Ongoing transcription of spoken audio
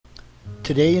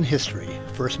Today in history,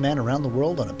 first man around the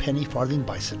world on a penny farthing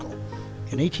bicycle.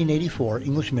 In 1884,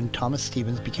 Englishman Thomas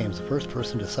Stevens became the first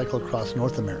person to cycle across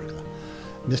North America.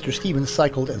 Mr. Stevens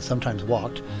cycled and sometimes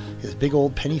walked his big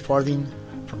old penny farthing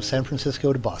from San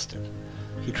Francisco to Boston.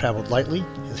 He traveled lightly.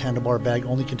 His handlebar bag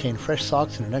only contained fresh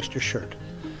socks and an extra shirt.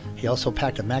 He also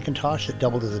packed a Macintosh that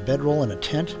doubled as a bedroll and a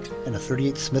tent, and a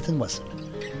 .38 Smith & Wesson.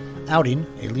 Outing,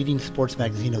 a leading sports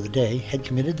magazine of the day, had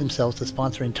committed themselves to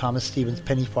sponsoring Thomas Stevens'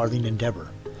 penny farthing endeavor.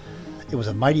 It was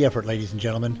a mighty effort, ladies and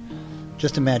gentlemen.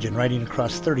 Just imagine riding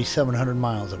across 3,700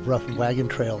 miles of rough wagon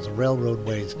trails, railroad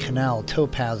ways, canal,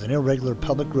 towpaths, and irregular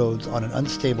public roads on an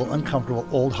unstable, uncomfortable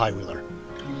old high-wheeler.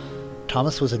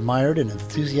 Thomas was admired, and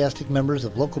enthusiastic members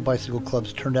of local bicycle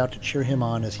clubs turned out to cheer him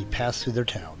on as he passed through their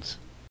towns.